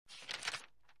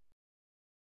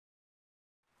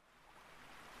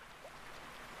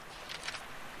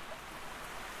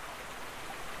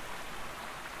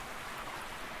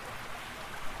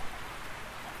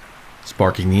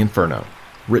Sparking the Inferno,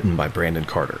 written by Brandon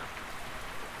Carter.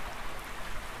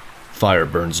 Fire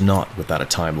burns not without a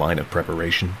timeline of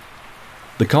preparation.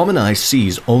 The common eye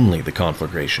sees only the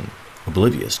conflagration,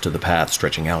 oblivious to the path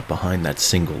stretching out behind that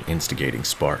single instigating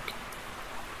spark.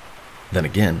 Then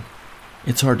again,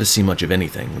 it's hard to see much of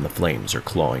anything when the flames are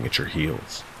clawing at your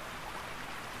heels.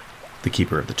 The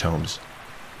Keeper of the Tomes.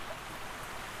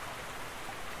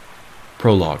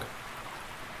 Prologue.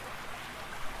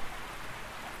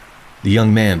 The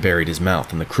young man buried his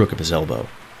mouth in the crook of his elbow,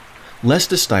 less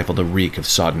to stifle the reek of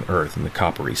sodden earth and the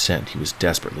coppery scent he was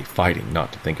desperately fighting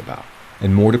not to think about,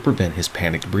 and more to prevent his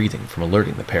panicked breathing from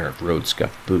alerting the pair of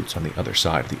road-scuffed boots on the other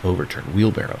side of the overturned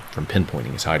wheelbarrow from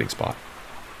pinpointing his hiding spot.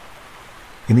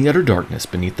 In the utter darkness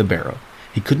beneath the barrow,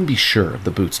 he couldn't be sure of the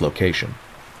boots' location,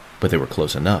 but they were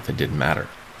close enough it didn't matter.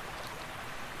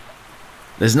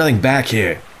 "There's nothing back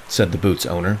here," said the boot's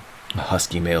owner, a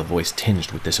husky male voice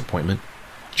tinged with disappointment.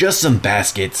 "Just some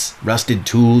baskets, rusted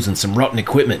tools, and some rotten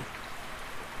equipment."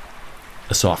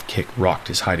 A soft kick rocked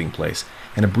his hiding place,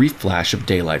 and a brief flash of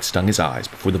daylight stung his eyes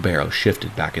before the barrow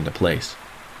shifted back into place.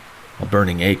 A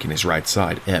burning ache in his right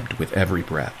side ebbed with every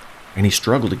breath, and he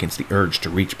struggled against the urge to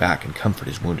reach back and comfort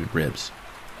his wounded ribs.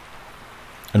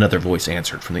 Another voice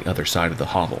answered from the other side of the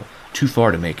hovel, too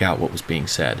far to make out what was being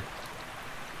said.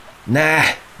 "Nah,"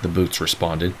 the boots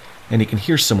responded, and he can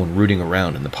hear someone rooting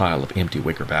around in the pile of empty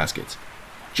wicker baskets.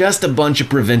 "Just a bunch of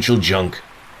provincial junk.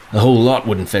 The whole lot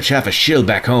wouldn't fetch half a shill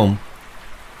back home."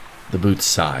 The boots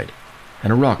sighed,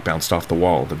 and a rock bounced off the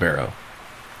wall of the barrow.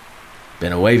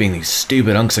 "Been waving these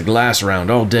stupid hunks of glass around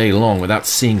all day long without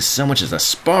seeing so much as a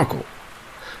sparkle.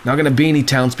 Not gonna be any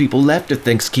townspeople left if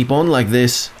things keep on like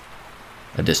this."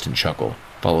 A distant chuckle,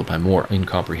 followed by more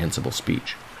incomprehensible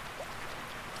speech.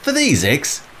 "For these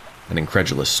icks," an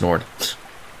incredulous snort.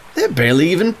 "They're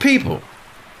barely even people."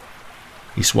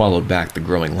 He swallowed back the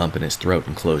growing lump in his throat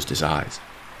and closed his eyes.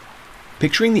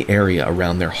 Picturing the area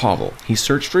around their hovel, he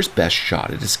searched for his best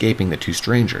shot at escaping the two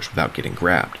strangers without getting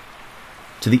grabbed.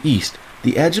 To the east,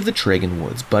 the edge of the Tragan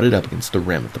woods butted up against the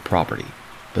rim of the property,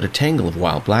 but a tangle of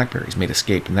wild blackberries made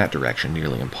escape in that direction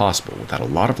nearly impossible without a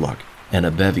lot of luck and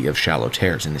a bevy of shallow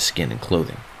tears in his skin and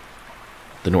clothing.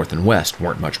 The north and west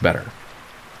weren't much better.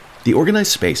 The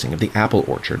organized spacing of the apple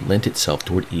orchard lent itself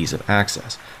toward ease of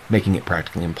access, making it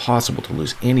practically impossible to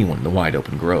lose anyone in the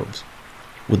wide-open groves.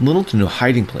 With little to no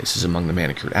hiding places among the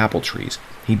manicured apple trees,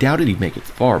 he doubted he'd make it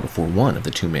far before one of the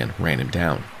two men ran him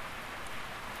down.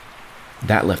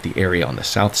 That left the area on the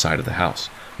south side of the house,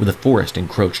 where the forest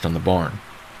encroached on the barn.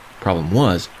 Problem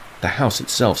was, the house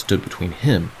itself stood between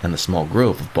him and the small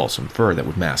grove of balsam fir that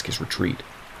would mask his retreat.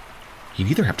 He'd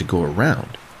either have to go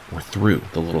around or through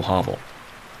the little hovel,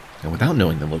 and without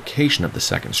knowing the location of the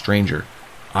second stranger,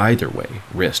 either way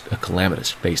risked a calamitous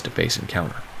face-to-face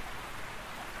encounter.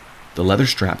 The leather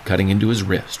strap cutting into his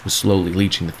wrist was slowly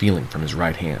leaching the feeling from his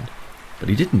right hand, but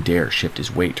he didn't dare shift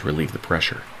his weight to relieve the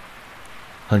pressure.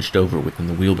 Hunched over within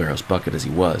the wheelbarrow's bucket as he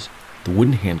was, the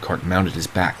wooden handcart mounted his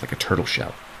back like a turtle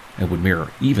shell, and would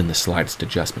mirror even the slightest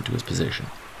adjustment to his position.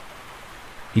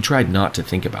 He tried not to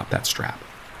think about that strap,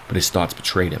 but his thoughts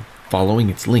betrayed him, following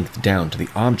its length down to the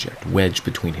object wedged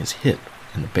between his hip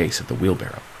and the base of the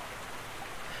wheelbarrow.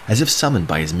 As if summoned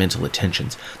by his mental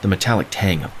attentions, the metallic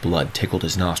tang of blood tickled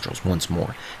his nostrils once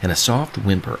more, and a soft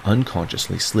whimper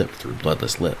unconsciously slipped through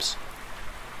bloodless lips.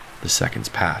 The seconds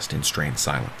passed in strained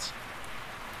silence.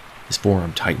 His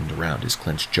forearm tightened around his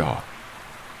clenched jaw.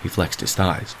 He flexed his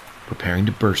thighs, preparing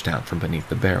to burst out from beneath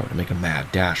the barrow to make a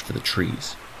mad dash for the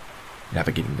trees.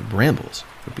 Navigating the brambles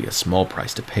would be a small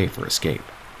price to pay for escape.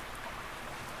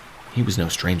 He was no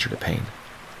stranger to pain.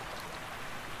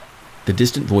 The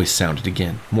distant voice sounded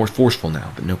again, more forceful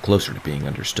now, but no closer to being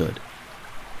understood.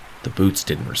 The boots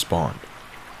didn't respond.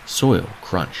 Soil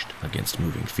crunched against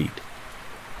moving feet.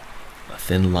 A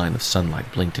thin line of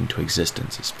sunlight blinked into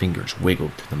existence as fingers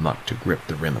wiggled through the muck to grip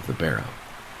the rim of the barrow.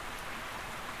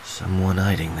 "Someone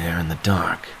hiding there in the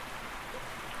dark."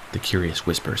 The curious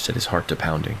whisper set his heart to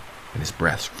pounding, and his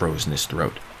breath froze in his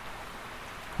throat.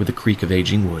 With the creak of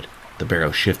aging wood, the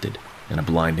barrow shifted, and a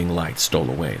blinding light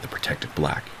stole away the protective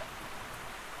black.